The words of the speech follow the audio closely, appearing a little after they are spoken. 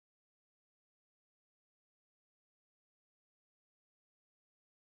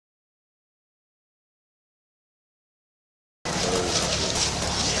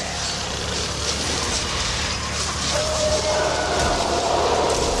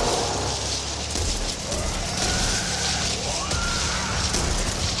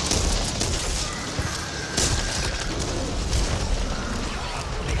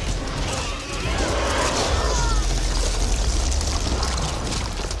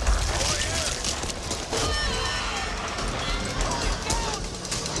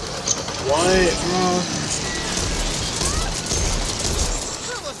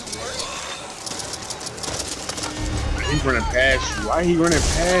Why he running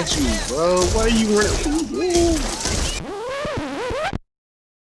past you, bro? Why are you running?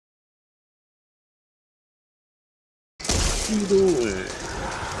 What you doing?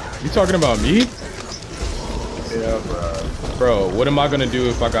 You talking about me? Yeah, bro. Bro, what am I gonna do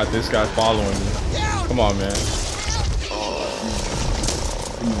if I got this guy following me? Come on, man.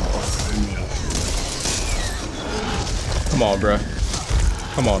 Come on, bro.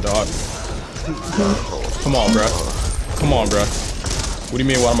 Come on, dog. Come on, bro. Come on, bro. What do you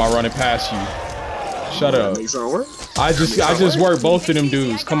mean? Why am I running past you? Shut up. I just worked both of them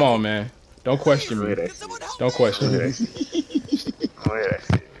dudes. Come on, man. Don't question me. Don't question me.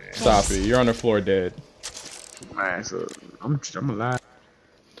 Stop it. You're on the floor dead. Man, so I'm alive.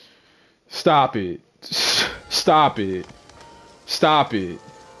 Stop it. Stop it. Stop it.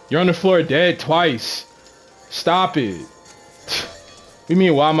 You're on the floor dead twice. Stop it. What do you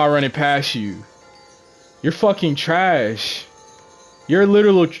mean, why am I running past you? You're fucking trash. You're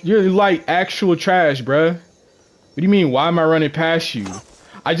like actual trash, bruh. What do you mean, why am I running past you?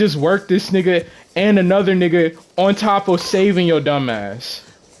 I just worked this nigga and another nigga on top of saving your dumb ass.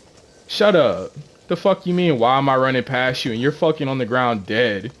 Shut up. The fuck you mean, why am I running past you and you're fucking on the ground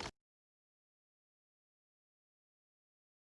dead?